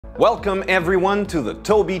Welcome everyone to the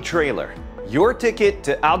Tow-Bii trailer, your ticket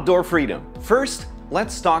to outdoor freedom. First,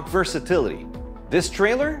 let's talk versatility. This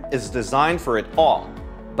trailer is designed for it all: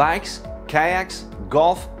 bikes, kayaks,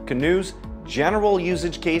 golf, canoes, general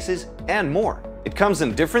usage cases, and more. It comes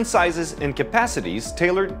in different sizes and capacities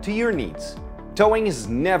tailored to your needs. Towing has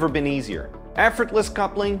never been easier. Effortless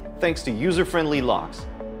coupling thanks to user-friendly locks.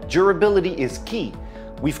 Durability is key.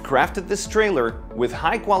 We've crafted this trailer with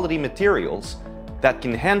high-quality materials that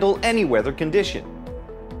can handle any weather condition.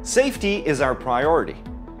 Safety is our priority.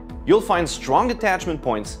 You'll find strong attachment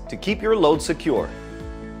points to keep your load secure.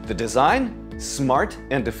 The design? Smart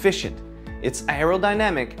and efficient. It's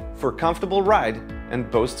aerodynamic for comfortable ride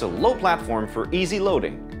and boasts a low platform for easy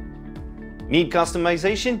loading. Need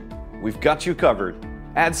customization? We've got you covered.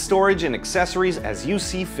 Add storage and accessories as you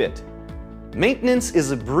see fit. Maintenance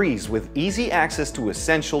is a breeze with easy access to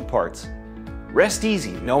essential parts. Rest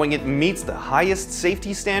easy knowing it meets the highest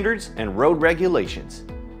safety standards and road regulations.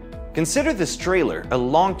 Consider this trailer a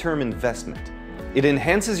long-term investment. It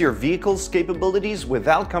enhances your vehicle's capabilities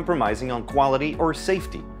without compromising on quality or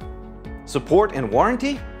safety. Support and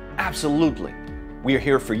warranty? Absolutely. We are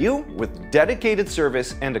here for you with dedicated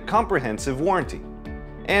service and a comprehensive warranty.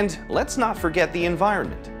 And let's not forget the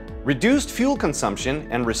environment. Reduced fuel consumption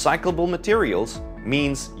and recyclable materials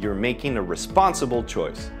means you're making a responsible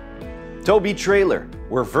choice. Tow-Bii trailer,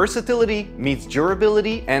 where versatility meets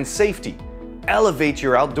durability and safety. Elevate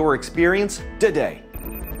your outdoor experience today.